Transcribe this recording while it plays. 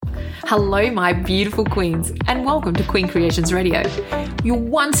Hello, my beautiful queens, and welcome to Queen Creations Radio, your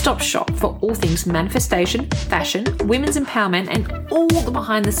one-stop shop for all things manifestation, fashion, women's empowerment, and all the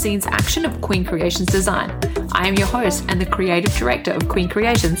behind-the-scenes action of Queen Creations design. I am your host and the creative director of Queen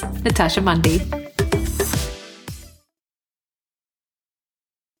Creations, Natasha Mundy.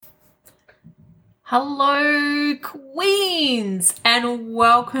 Hello, queens, and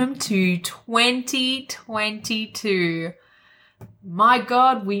welcome to 2022. My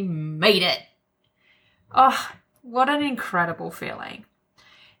God, we made it. Oh, what an incredible feeling.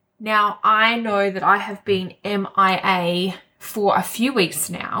 Now, I know that I have been MIA for a few weeks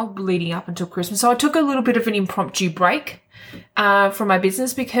now, leading up until Christmas. So I took a little bit of an impromptu break from my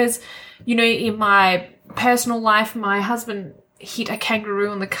business because, you know, in my personal life, my husband hit a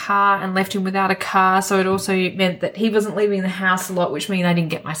kangaroo in the car and left him without a car. So it also meant that he wasn't leaving the house a lot, which means I didn't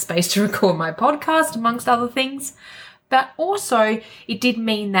get my space to record my podcast, amongst other things. But also it did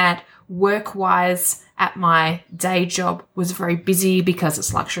mean that work-wise at my day job was very busy because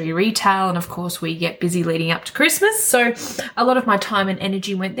it's luxury retail. And of course we get busy leading up to Christmas. So a lot of my time and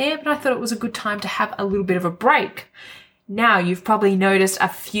energy went there, but I thought it was a good time to have a little bit of a break. Now you've probably noticed a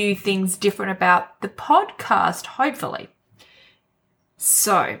few things different about the podcast, hopefully.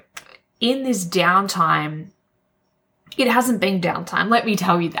 So in this downtime, it hasn't been downtime, let me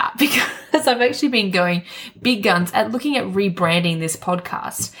tell you that, because I've actually been going big guns at looking at rebranding this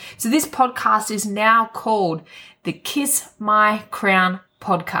podcast. So this podcast is now called the Kiss My Crown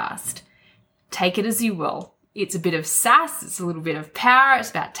Podcast. Take it as you will. It's a bit of sass, it's a little bit of power,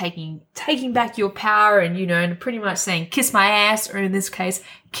 it's about taking back your power and, you know, and pretty much saying kiss my ass, or in this case,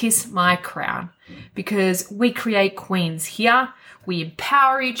 kiss my crown. Because we create queens here, we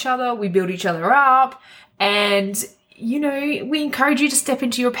empower each other, we build each other up, and you know, we encourage you to step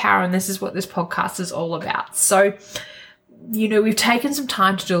into your power, and this is what this podcast is all about. So, you know, we've taken some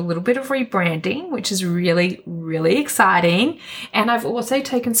time to do a little bit of rebranding, which is really, really exciting. And I've also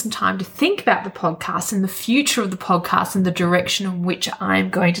taken some time to think about the podcast and the future of the podcast and the direction in which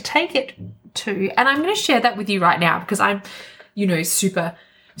I'm going to take it to. And I'm going to share that with you right now because I'm, you know, super,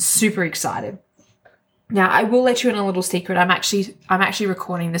 super excited. Now, I will let you in a little secret. I'm actually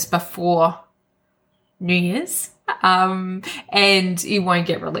recording this before New Year's. And it won't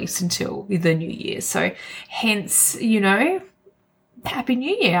get released until the New Year. So hence, you know, Happy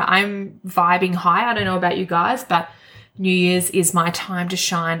New Year. I'm vibing high. I don't know about you guys, but New Year's is my time to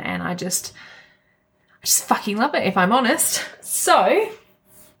shine, and I just fucking love it, if I'm honest. So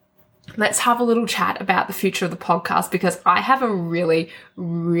let's have a little chat about the future of the podcast, because I have a really,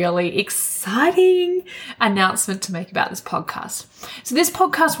 really exciting announcement to make about this podcast. So this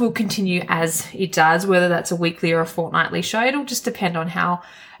podcast will continue as it does, whether that's a weekly or a fortnightly show. It'll just depend on how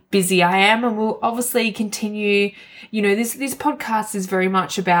busy I am, and we'll obviously continue. You know, this podcast is very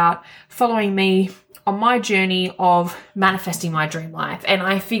much about following me on my journey of manifesting my dream life. And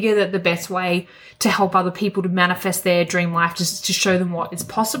I figure that the best way to help other people to manifest their dream life is to show them what is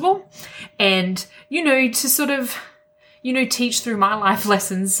possible, and, you know, to sort of, you know, teach through my life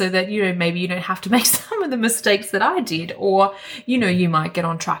lessons so that, you know, maybe you don't have to make some of the mistakes that I did, or, you know, you might get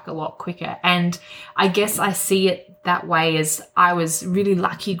on track a lot quicker. And I guess I see it that way, as I was really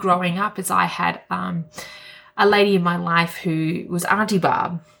lucky growing up, as I had a lady in my life who was Auntie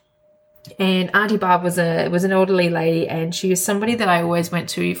Barb. And Auntie Barb was an elderly lady, and she was somebody that I always went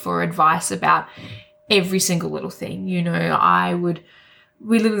to for advice about every single little thing. You know,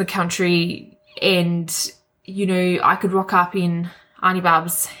 we live in the country, and, you know, I could rock up in Auntie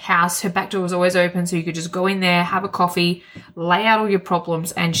Barb's house. Her back door was always open, so you could just go in there, have a coffee, lay out all your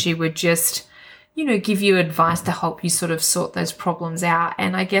problems, and she would just, you know, give you advice to help you sort of sort those problems out.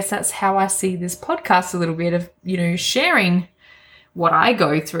 And I guess that's how I see this podcast, a little bit of, you know, sharing what I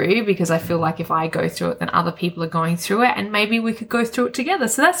go through, because I feel like if I go through it, then other people are going through it, and maybe we could go through it together.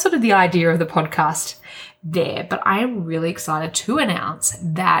 So that's sort of the idea of the podcast there. But I am really excited to announce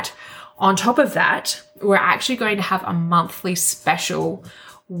that on top of that, we're actually going to have a monthly special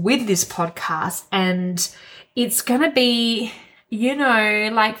with this podcast, and it's going to be, you know,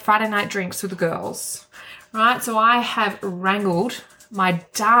 like Friday night drinks with the girls, right? So I have wrangled my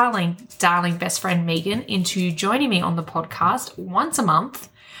darling, darling best friend Megan into joining me on the podcast once a month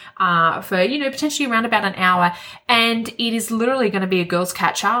for, you know, potentially around about an hour. And it is literally going to be a girls'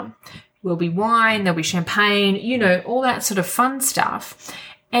 catch-up. There'll be wine, there'll be champagne, you know, all that sort of fun stuff.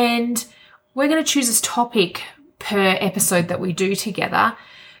 And we're going to choose this topic per episode that we do together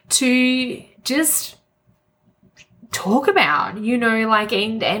to just talk about, you know, like,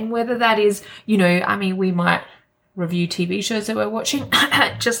 and whether that is, you know, I mean, we might review TV shows that we're watching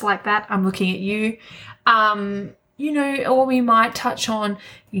just like that. I'm looking at you. or we might touch on,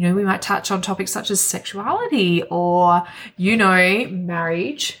 topics such as sexuality or,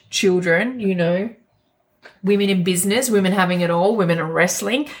 marriage, children, women in business, women having it all, women in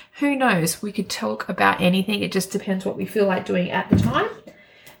wrestling. Who knows? We could talk about anything. It just depends what we feel like doing at the time.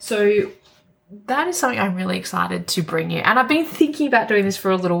 So that is something I'm really excited to bring you. And I've been thinking about doing this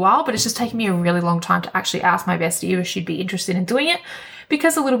for a little while, but it's just taken me a really long time to actually ask my bestie if she'd be interested in doing it,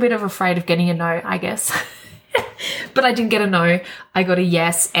 because a little bit of afraid of getting a no, I guess. But I didn't get a no. I got a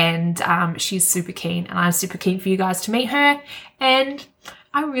yes, and she's super keen, and I'm super keen for you guys to meet her. And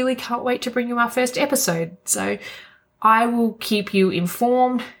I really can't wait to bring you our first episode. So I will keep you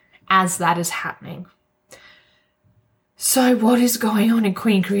informed as that is happening. So what is going on in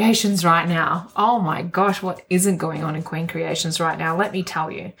Queen Creations right now? Oh my gosh, what isn't going on in Queen Creations right now? Let me tell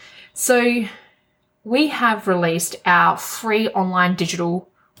you. So we have released our free online digital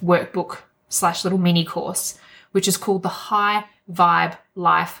workbook / little mini course, which is called the High Vibe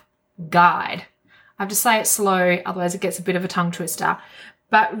Life Guide. I have to say it slow, otherwise it gets a bit of a tongue twister.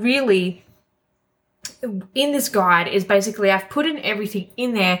 But really, in this guide is basically I've put in everything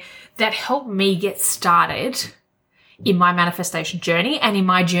in there that helped me get started in my manifestation journey and in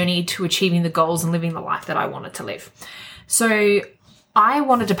my journey to achieving the goals and living the life that I wanted to live. So I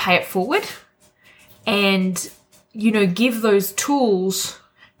wanted to pay it forward and, give those tools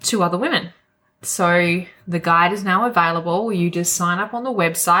to other women. So the guide is now available. You just sign up on the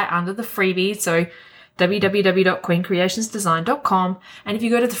website under the freebies. So www.queencreationsdesign.com. And if you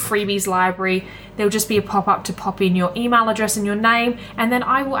go to the freebies library, there'll just be a pop-up to pop in your email address and your name. And then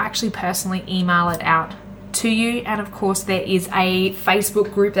I will actually personally email it out to you. And of course, there is a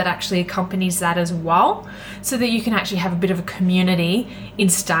Facebook group that actually accompanies that as well, so that you can actually have a bit of a community in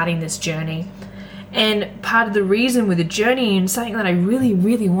starting this journey. And part of the reason with the journey, and something that I really,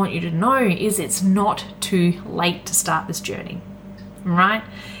 really want you to know, is it's not too late to start this journey, right?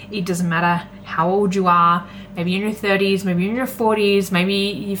 It doesn't matter how old you are. Maybe you're in your 30s, maybe you're in your 40s, maybe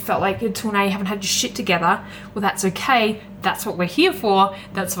you felt like until now you haven't had your shit together. Well, that's okay. That's what we're here for.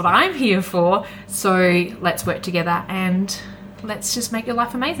 That's what I'm here for. So let's work together and let's just make your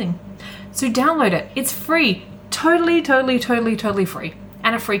life amazing. So download it. It's free. Totally free.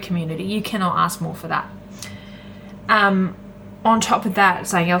 And a free community. You cannot ask more for that. On top of that,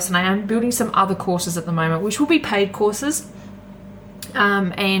 something else, and I am building some other courses at the moment, which will be paid courses.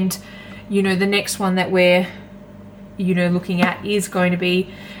 And, the next one that we're, looking at is going to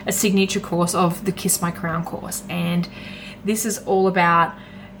be a signature course of the Kiss My Crown course. And this is all about,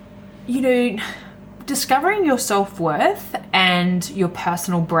 discovering your self-worth and your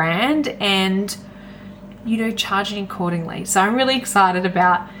personal brand and, charging accordingly. So I'm really excited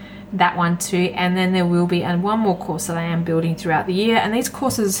about that one too. And then there will be one more course that I am building throughout the year. And these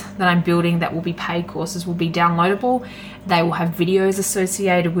courses that I'm building that will be paid courses will be downloadable. They will have videos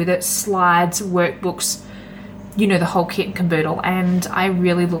associated with it, slides, workbooks, the whole kit and caboodle. And I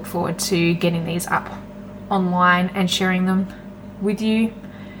really look forward to getting these up online and sharing them with you,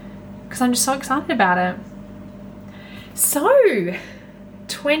 because I'm just so excited about it. So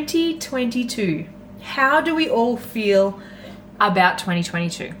 2022. How do we all feel about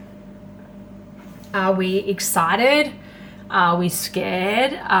 2022? Are we excited? Are we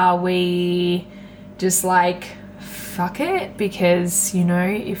scared? Are we just like, fuck it, because,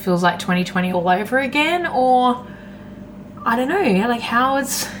 it feels like 2020 all over again? Or, I don't know, like how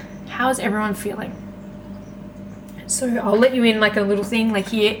is everyone feeling? So I'll let you in like a little thing, like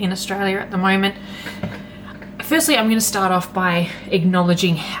here in Australia at the moment. Firstly, I'm going to start off by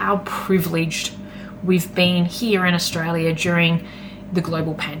acknowledging how privileged we've been here in Australia during the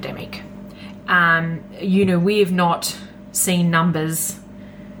global pandemic. We have not seen numbers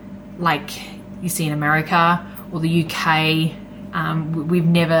like you see in America or the UK. We've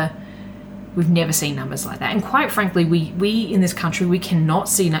never seen numbers like that. And quite frankly, we in this country, we cannot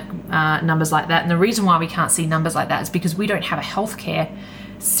see numbers like that. And the reason why we can't see numbers like that is because we don't have a healthcare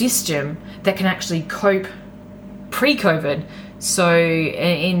system that can actually cope pre-COVID. So,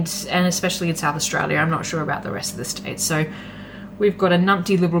 and especially in South Australia, I'm not sure about the rest of the states. So we've got a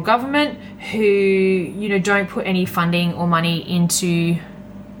numpty Liberal government who, don't put any funding or money into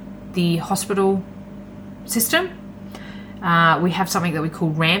the hospital system. We have something that we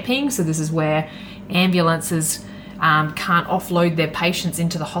call ramping. So this is where ambulances can't offload their patients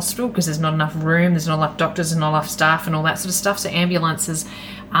into the hospital because there's not enough room, there's not enough doctors, there's not enough staff and all that sort of stuff. So ambulances,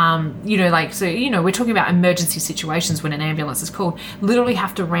 we're talking about emergency situations when an ambulance is called, literally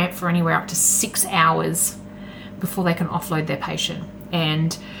have to ramp for anywhere up to 6 hours before they can offload their patient.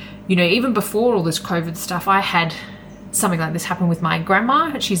 And, even before all this COVID stuff, I had something like this happen with my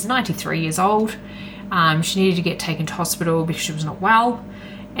grandma. She's 93 years old. She needed to get taken to hospital because she was not well,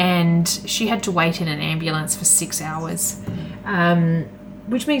 and she had to wait in an ambulance for 6 hours,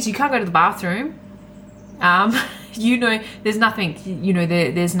 which means you can't go to the bathroom. There's nothing,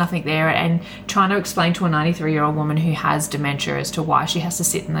 there's nothing there. And trying to explain to a 93-year-old woman who has dementia as to why she has to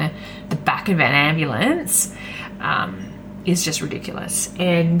sit in the back of an ambulance is just ridiculous.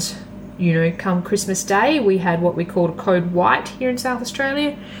 And, come Christmas Day, we had what we called Code White here in South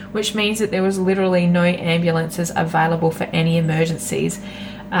Australia, which means that there was literally no ambulances available for any emergencies.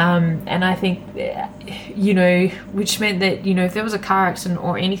 And I think, which meant that, if there was a car accident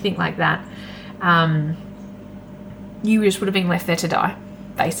or anything like that, you just would have been left there to die,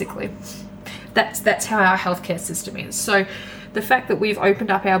 basically. That's how our healthcare system is. So the fact that we've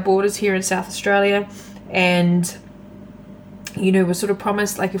opened up our borders here in South Australia, and we're sort of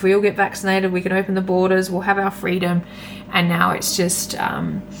promised, like, if we all get vaccinated, we can open the borders, we'll have our freedom, and now it's just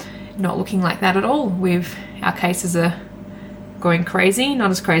not looking like that at all. Our cases are going crazy, not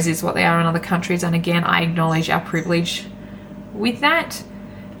as crazy as what they are in other countries, and again, I acknowledge our privilege with that,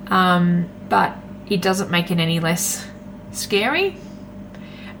 but it doesn't make it any less scary.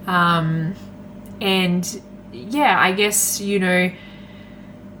 And yeah, I guess,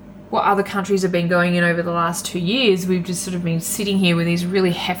 what other countries have been going in over the last 2 years, we've just sort of been sitting here with these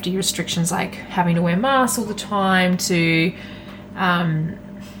really hefty restrictions, like having to wear masks all the time, to, I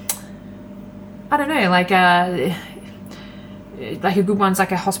don't know, like a good one's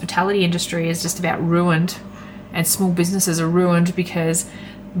like a hospitality industry is just about ruined, and small businesses are ruined because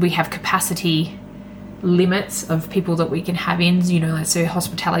we have capacity limits of people that we can have in. So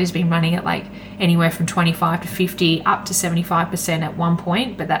hospitality has been running at like anywhere from 25 to 50 up to 75% at one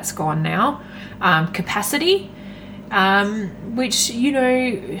point, but that's gone now. Capacity, which,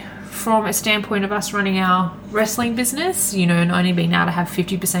 from a standpoint of us running our wrestling business, and only being able to have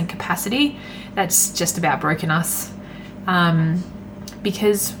 50% capacity, that's just about broken us.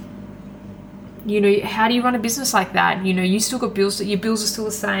 Because how do you run a business like that? You still got bills, your bills are still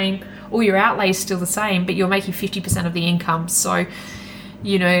the same, all your outlays still the same, but you're making 50% of the income. So,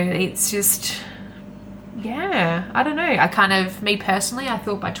 it's just, yeah, I don't know. Me personally, I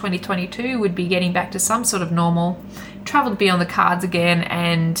thought by 2022 we'd be getting back to some sort of normal, travel to be on the cards again,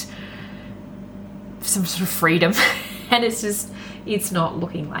 and some sort of freedom. And it's not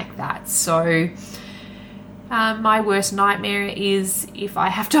looking like that. So, my worst nightmare is if I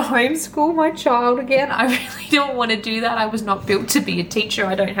have to homeschool my child again. I really don't want to do that. I was not built to be a teacher.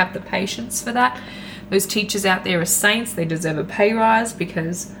 I don't have the patience for that. Those teachers out there are saints. They deserve a pay rise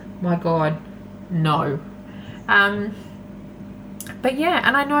because, my God, no. But yeah,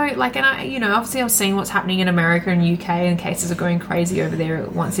 and I know, obviously I'm seeing what's happening in America and UK, and cases are going crazy over there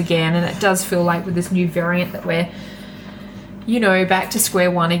once again. And it does feel like with this new variant that we're, back to square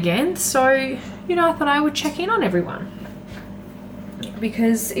one again. So, I thought I would check in on everyone,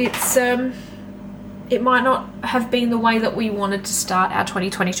 because it's it might not have been the way that we wanted to start our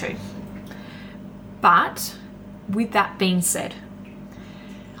 2022. But with that being said,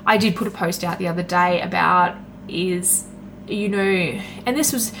 I did put a post out the other day about and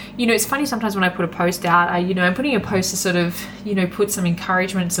this was, it's funny sometimes when I put a post out, I'm putting a post to sort of, put some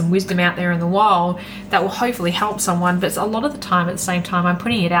encouragement, some wisdom out there in the world that will hopefully help someone. But a lot of the time, at the same time, I'm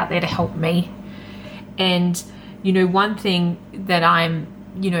putting it out there to help me. And, one thing that I'm,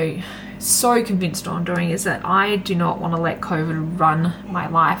 so convinced on doing is that I do not want to let COVID run my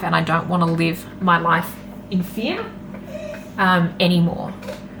life, and I don't want to live my life in fear anymore,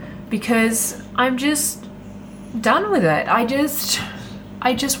 because I'm just done with it. I just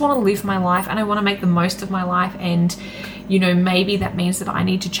want to live my life, and I want to make the most of my life. And, maybe that means that I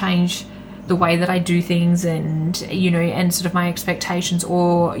need to change the way that I do things, and, and sort of my expectations,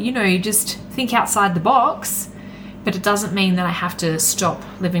 or, just think outside the box. But it doesn't mean that I have to stop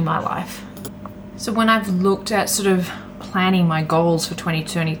living my life. So when I've looked at sort of planning my goals for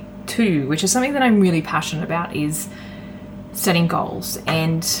 2022, which is something that I'm really passionate about, is setting goals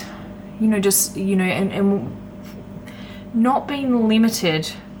and, and not being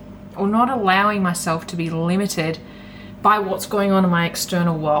limited, or not allowing myself to be limited by what's going on in my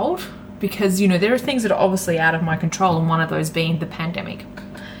external world. Because, there are things that are obviously out of my control, and one of those being the pandemic.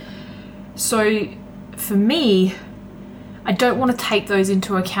 So for me, I don't want to take those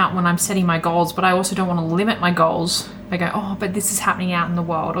into account when I'm setting my goals, but I also don't want to limit my goals by going, oh, but this is happening out in the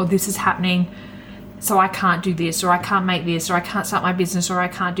world, or this is happening, so I can't do this, or I can't make this, or I can't start my business, or I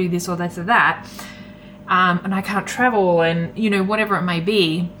can't do this or this or that, and I can't travel, and, whatever it may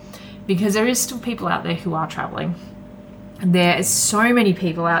be, because there is still people out there who are traveling. There is so many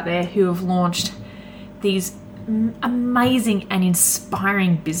people out there who have launched these amazing and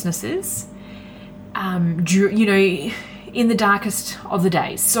inspiring businesses, in the darkest of the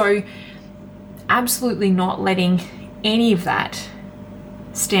days. So absolutely not letting any of that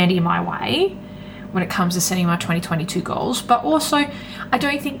stand in my way when it comes to setting my 2022 goals. But also, I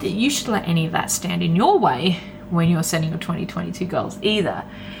don't think that you should let any of that stand in your way when you're setting your 2022 goals either.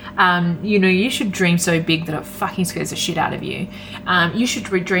 You should dream so big that it fucking scares the shit out of you. You should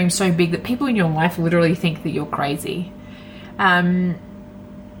dream so big that people in your life literally think that you're crazy. That's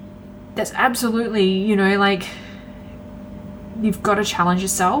absolutely, you've got to challenge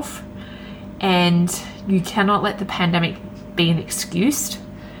yourself, and you cannot let the pandemic be an excuse.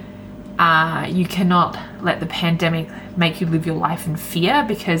 You cannot let the pandemic make you live your life in fear,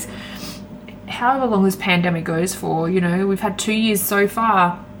 because however long this pandemic goes for, we've had 2 years so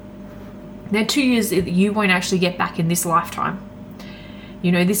far. They're 2 years that you won't actually get back in this lifetime.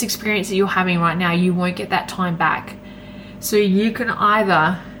 This experience that you're having right now, you won't get that time back. So you can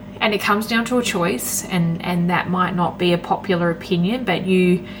either, and it comes down to a choice, and that might not be a popular opinion, but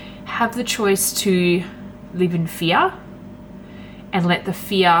you have the choice to live in fear and let the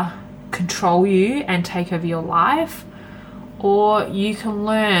fear control you and take over your life, or you can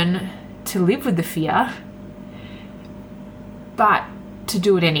learn to live with the fear, but to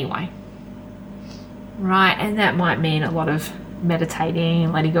do it anyway. Right? And that might mean a lot of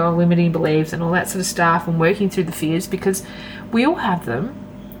meditating, letting go of limiting beliefs and all that sort of stuff, and working through the fears, because we all have them.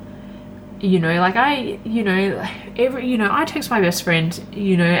 I text my best friend,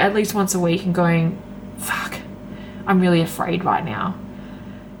 at least once a week and going, fuck, I'm really afraid right now.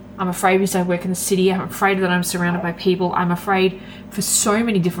 I'm afraid because I work in the city. I'm afraid that I'm surrounded by people. I'm afraid for so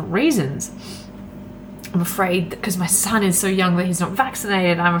many different reasons. I'm afraid because my son is so young that he's not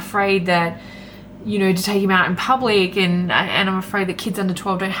vaccinated. I'm afraid that, to take him out in public, and I'm afraid that kids under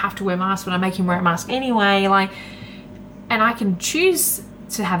 12 don't have to wear masks, but I make him wear a mask anyway. And I can choose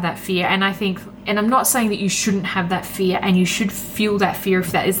to have that fear. And I think, and I'm not saying that you shouldn't have that fear, and you should feel that fear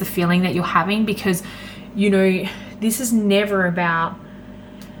if that is the feeling that you're having, because, this is never about,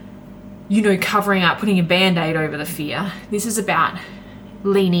 covering up, putting a band-aid over the fear. This is about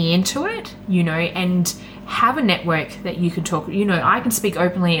leaning into it, and have a network that you can talk. I can speak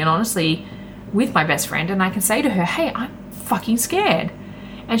openly and honestly with my best friend, and I can say to her, hey, I'm fucking scared.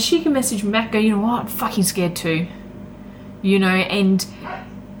 And she can message me back, go, you know what, I'm fucking scared too. And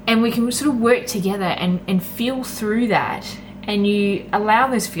we can sort of work together and feel through that. And you allow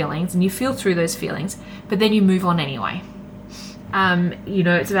those feelings and you feel through those feelings, but then you move on anyway.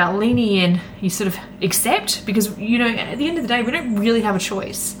 It's about leaning in, you sort of accept, because, at the end of the day, we don't really have a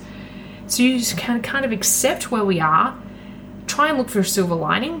choice. So you just can kind of accept where we are, try and look for a silver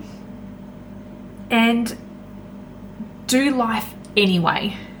lining, and do life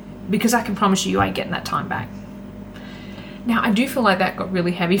anyway, because I can promise you ain't getting that time back. Now, I do feel like that got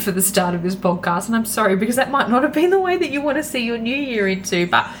really heavy for the start of this podcast, and I'm sorry, because that might not have been the way that you want to see your new year into,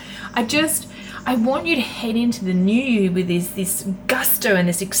 but I want you to head into the new year with this gusto and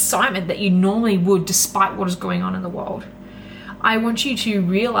this excitement that you normally would, despite what is going on in the world. I want you to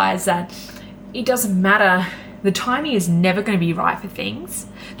realize that it doesn't matter. The timing is never going to be right for things.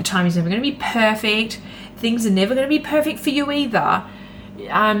 The timing is never going to be perfect. Things are never going to be perfect for you either.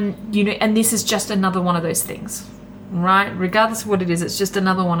 And this is just another one of those things, right? Regardless of what it is, it's just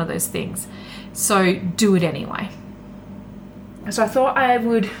another one of those things. So do it anyway. So I thought I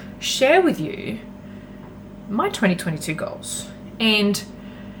would share with you my 2022 goals. And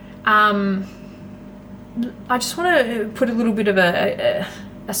I just want to put a little bit of a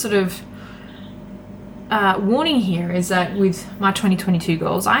sort of warning here, is that with my 2022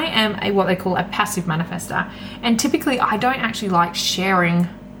 goals, I am what they call a passive manifester. And typically I don't actually like sharing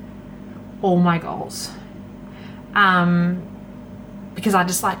all my goals. Because I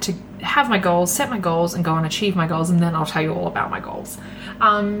just like to have my goals, set my goals, and go and achieve my goals, and then I'll tell you all about my goals.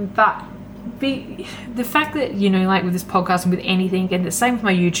 But the fact that, like with this podcast and with anything, and the same with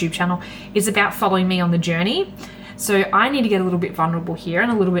my YouTube channel, is about following me on the journey. So I need to get a little bit vulnerable here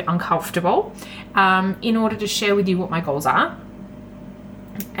and a little bit uncomfortable in order to share with you what my goals are.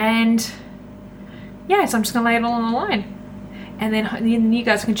 And yeah, so I'm just going to lay it all on the line. And then you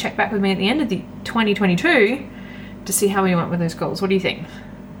guys can check back with me at the end of the 2022 to see how we went with those goals. What do you think?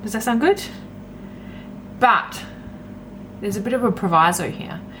 Does that sound good? But there's a bit of a proviso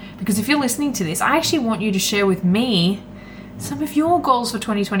here, because if you're listening to this, I actually want you to share with me some of your goals for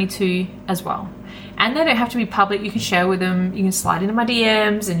 2022 as well. And they don't have to be public. You can share with them. You can slide into my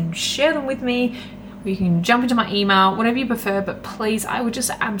DMs and share them with me. Or you can jump into my email, whatever you prefer. But please, I would just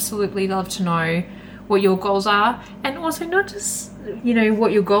absolutely love to know what your goals are. And also not just,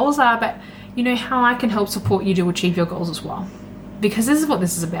 what your goals are, but, how I can help support you to achieve your goals as well. Because this is what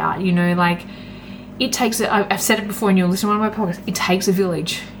this is about, it takes, I've said it before and you'll listen to one of my podcasts, it takes a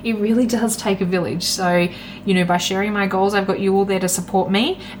village. It really does take a village. So, you know, by sharing my goals, I've got you all there to support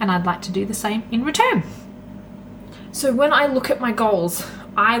me, and I'd like to do the same in return. So when I look at my goals,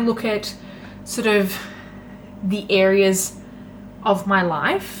 I look at sort of the areas of my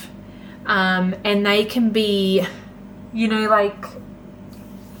life, and they can be, you know, like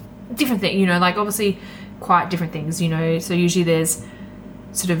different things, you know, like obviously quite different things, you know. So usually there's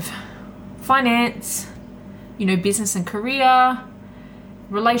sort of finance, you know, business and career,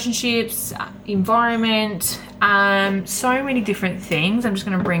 relationships, environment, so many different things. I'm just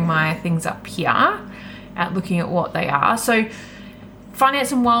going to bring my things up here at looking at what they are. So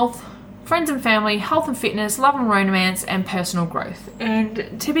finance and wealth, friends and family, health and fitness, love and romance, and personal growth.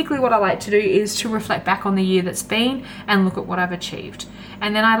 And typically what I like to do is to reflect back on the year that's been and look at what I've achieved.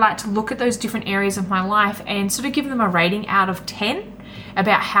 And then I like to look at those different areas of my life and sort of give them a rating out of 10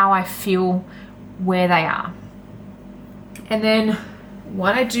 about how I feel where they are. And then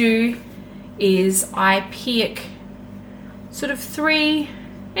what I do is I pick sort of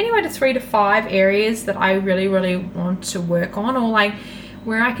anywhere to 3 to 5 areas that I really, really want to work on, or like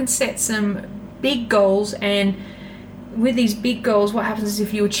where I can set some big goals. And with these big goals, what happens is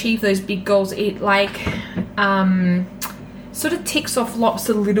if you achieve those big goals, it like sort of ticks off lots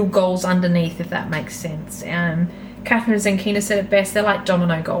of little goals underneath, if that makes sense. Catherine Zenkina said it best, they're like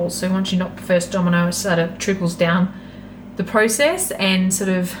domino goals. So once you knock the first domino, it sort of trickles down the process, and sort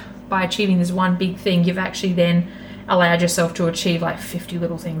of by achieving this one big thing, you've actually then allowed yourself to achieve like 50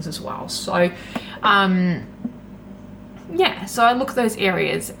 little things as well. So so I look at those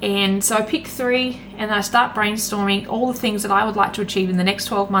areas, and so I pick 3 and I start brainstorming all the things that I would like to achieve in the next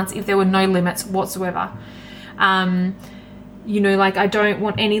 12 months if there were no limits whatsoever. You know, like I don't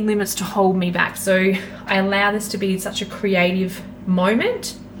want any limits to hold me back. So I allow this to be such a creative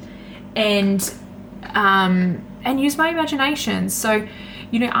moment, and use my imagination. So,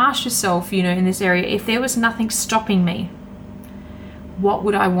 you know, ask yourself, you know, in this area, if there was nothing stopping me, what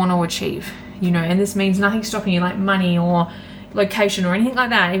would I want to achieve? You know, and this means nothing stopping you, like money or location or anything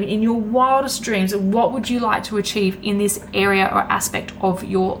like that. In your wildest dreams, what would you like to achieve in this area or aspect of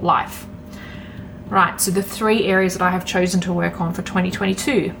your life? Right, so the 3 areas that I have chosen to work on for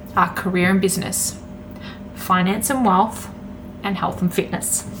 2022 are career and business, finance and wealth, and health and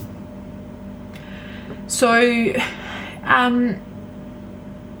fitness. So,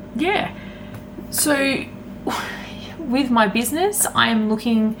 So with my business, I am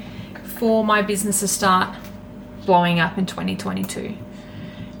looking for my business to start blowing up in 2022,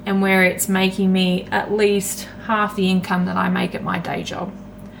 and where it's making me at least half the income that I make at my day job.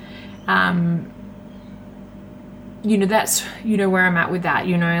 You know, that's, you know, where I'm at with that,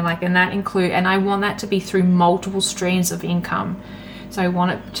 you know, like, and I want that to be through multiple streams of income. So I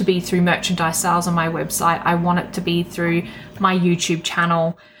want it to be through merchandise sales on my website. I want it to be through my YouTube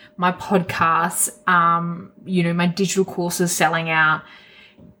channel, my podcasts, you know, my digital courses selling out,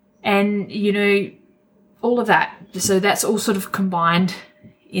 and, you know, all of that. So that's all sort of combined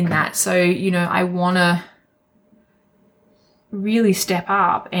in that. So, you know, I want to really step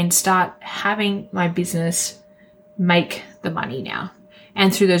up and start having my business make the money now,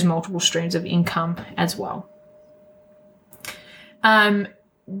 and through those multiple streams of income as well. The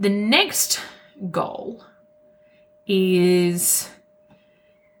next goal is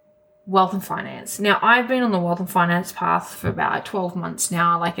wealth and finance. Now, I've been on the wealth and finance path for about 12 months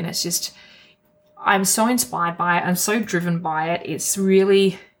now, like, and it's just, I'm so inspired by it. I'm so driven by it.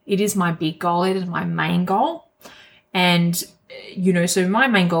 It is my big goal. It is my main goal. And, you know, so my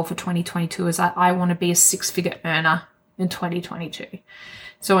main goal for 2022 is I want to be a 6-figure earner in 2022.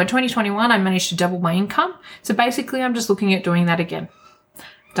 So in 2021, I managed to double my income. So basically, I'm just looking at doing that again.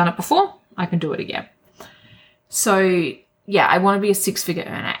 Done it before, I can do it again. So yeah, I want to be a 6-figure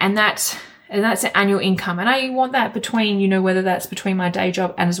earner, and that's an annual income. And I want that between, you know, whether that's between my day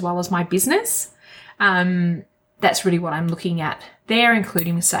job and as well as my business. That's really what I'm looking at there,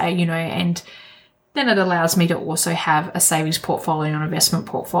 including, say, you know, and then it allows me to also have a savings portfolio and investment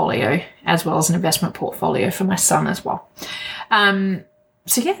portfolio, as well as an investment portfolio for my son as well.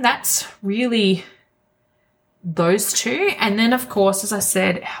 So yeah, that's really those 2. And then, of course, as I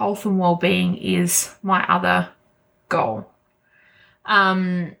said, health and well-being is my other goal.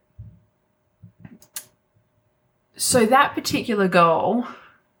 So that particular goal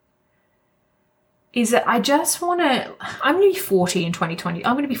is that I just want to, I'm going to be 40 in 2020.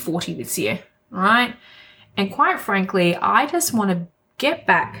 I'm going to be 40 this year, right? And quite frankly, I just want to get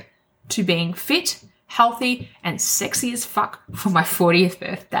back to being fit, healthy, and sexy as fuck for my 40th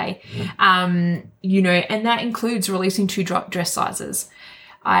birthday. You know, and that includes releasing 2 dress sizes.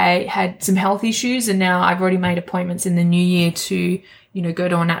 I had some health issues, and now I've already made appointments in the new year to, go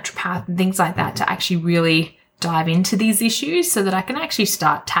to a naturopath and things like that to actually really dive into these issues so that I can actually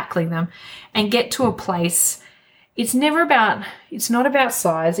start tackling them and get to a place. It's not about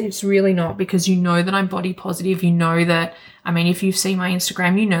size. It's really not, because you know that I'm body positive. You know that, if you see my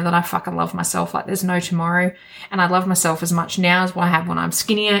Instagram, you know that I fucking love myself like there's no tomorrow. And I love myself as much now as what I have when I'm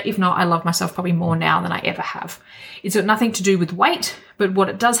skinnier. If not, I love myself probably more now than I ever have. It's got nothing to do with weight, but what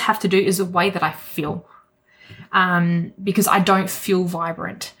it does have to do is the way that I feel. Because I don't feel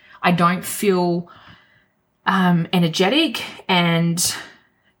vibrant. I don't feel energetic and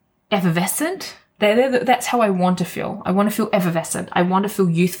effervescent. That's how I want to feel. I want to feel effervescent. I want to feel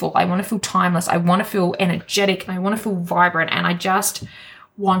youthful. I want to feel timeless. I want to feel energetic, and I want to feel vibrant, and I just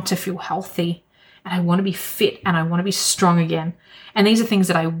want to feel healthy, and I want to be fit, and I want to be strong again. And these are things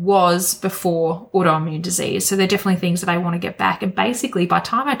that I was before autoimmune disease. So they're definitely things that I want to get back. And basically, by the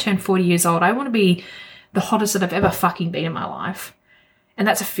time I turn 40 years old, I want to be the hottest that I've ever fucking been in my life. And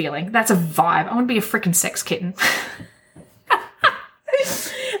that's a feeling. That's a vibe. I want to be a freaking sex kitten.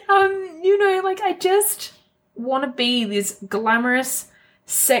 I just want to be this glamorous,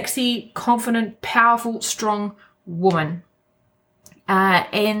 sexy, confident, powerful, strong woman.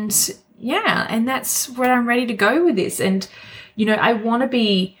 And that's where I'm ready to go with this. And, I want to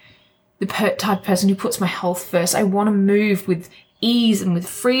be the type of person who puts my health first. I want to move with ease and with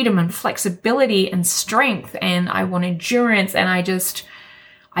freedom and flexibility and strength. And I want endurance. And I just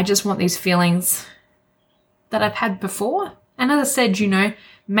want these feelings that I've had before. And as I said,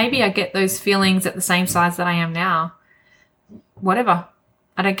 maybe I get those feelings at the same size that I am now. Whatever.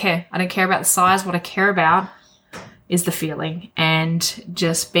 I don't care. I don't care about the size. What I care about is the feeling and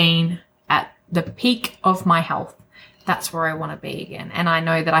just being at the peak of my health. That's where I want to be again. And I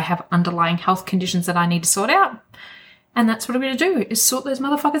know that I have underlying health conditions that I need to sort out. And that's what I'm going to do, is sort those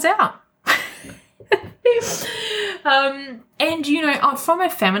motherfuckers out. From a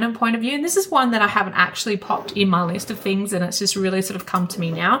feminine point of view, and this is one that I haven't actually popped in my list of things, and it's just really sort of come to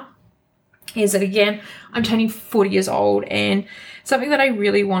me now, is that, again, I'm turning 40 years old, and something that I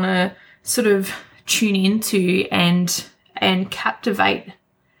really want to sort of tune into and captivate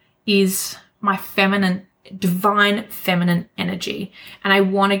is my divine feminine energy. And I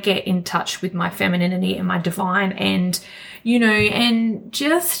want to get in touch with my femininity and my divine, and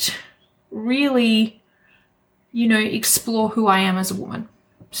just really explore who I am as a woman.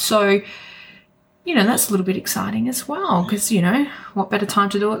 So, that's a little bit exciting as well, because, what better time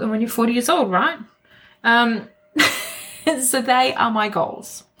to do it than when you're 40 years old, right? So they are my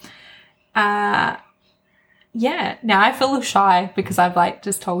goals. Now I feel a little shy because I've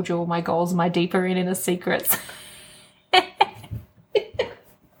just told you all my goals, my deeper and inner secrets.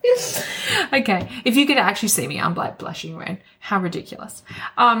 Okay, if you could actually see me, I'm blushing red. How ridiculous.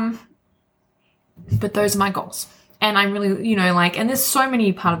 But those are my goals. And I'm really, and there's so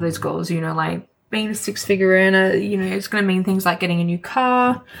many part of those goals, being a 6-figure earner, it's going to mean things like getting a new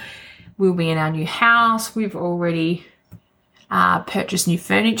car. We'll be in our new house. We've already purchased new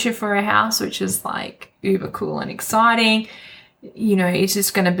furniture for our house, which is uber cool and exciting. It's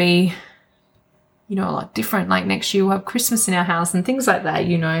just going to be, a lot different. Next year we'll have Christmas in our house and things like that,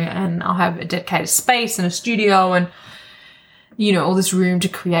 and I'll have a dedicated space and a studio and, all this room to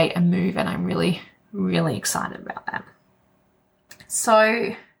create a move. And I'm really, really excited about that.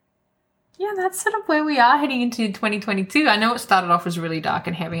 So that's sort of where we are heading into 2022. I know it started off as really dark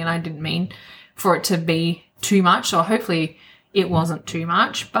and heavy, and I didn't mean for it to be too much, or hopefully it wasn't too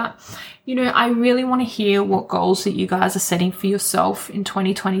much. But, I really want to hear what goals that you guys are setting for yourself in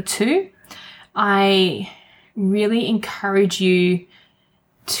 2022. I really encourage you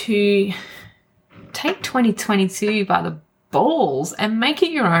to take 2022 by the balls and make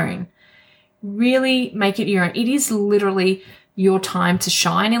it your own. Really make it your own. It is literally your time to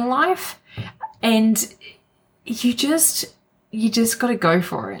shine in life, and you just got to go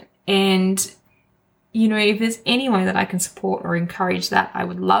for it. And if there's any way that I can support or encourage that, I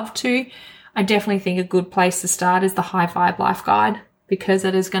would love to. I definitely think a good place to start is the High Vibe Life Guide, because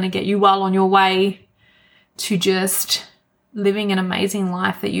it is going to get you well on your way to just living an amazing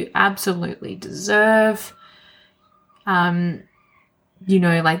life that you absolutely deserve. This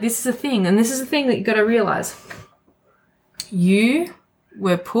is a thing, and this is a thing that you got to realize. You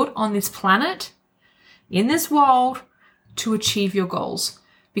were put on this planet, in this world, to achieve your goals,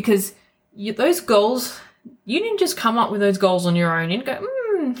 because those goals, you didn't just come up with those goals on your own. You didn't go,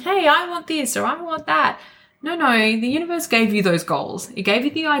 hey, I want this or I want that. No, the universe gave you those goals. It gave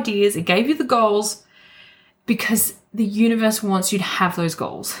you the ideas. It gave you the goals because the universe wants you to have those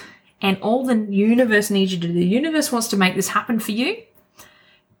goals. And all the universe needs you to do, the universe wants to make this happen for you.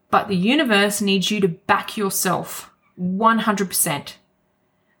 but the universe needs you to back yourself 100%.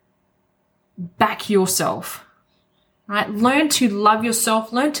 Back yourself. Right? Learn to love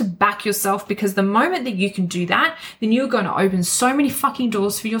yourself, learn to back yourself, because the moment that you can do that, then you're going to open so many fucking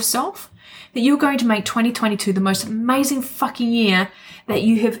doors for yourself that you're going to make 2022 the most amazing fucking year that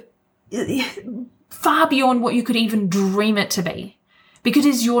you have, far beyond what you could even dream it to be, because it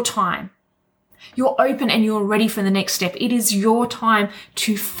is your time. You're open and you're ready for the next step. It is your time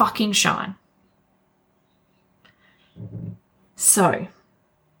to fucking shine. So,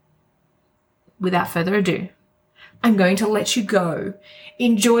 without further ado, I'm going to let you go.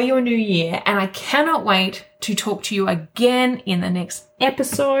 Enjoy your new year, and I cannot wait to talk to you again in the next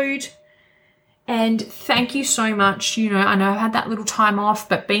episode. And thank you so much. I know I've had that little time off,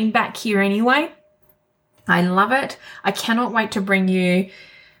 but being back here anyway, I love it. I cannot wait to bring you,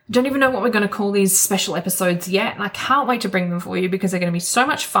 don't even know what we're going to call these special episodes yet, and I can't wait to bring them for you because they're going to be so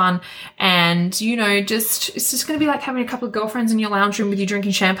much fun. And, it's just going to be like having a couple of girlfriends in your lounge room with you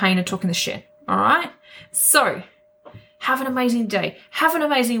drinking champagne and talking the shit. All right? So, have an amazing day. Have an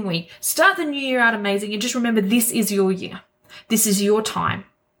amazing week. Start the new year out amazing, and just remember, this is your year. This is your time.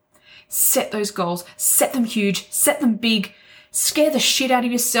 Set those goals. Set them huge. Set them big. Scare the shit out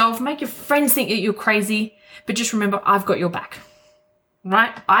of yourself. Make your friends think that you're crazy. But just remember, I've got your back.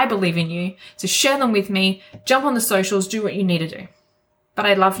 Right? I believe in you. So share them with me. Jump on the socials. Do what you need to do. But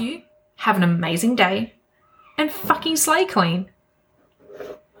I love you. Have an amazing day. And fucking slay, queen.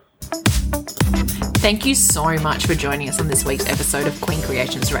 Thank you so much for joining us on this week's episode of Queen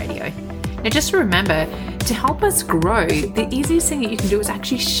Creations Radio. Now, just remember, to help us grow, the easiest thing that you can do is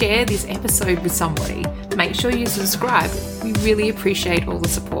actually share this episode with somebody. Make sure you subscribe. We really appreciate all the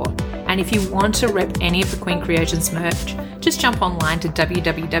support. And if you want to rep any of the Queen Creations merch, just jump online to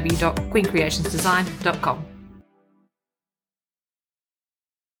www.queencreationsdesign.com.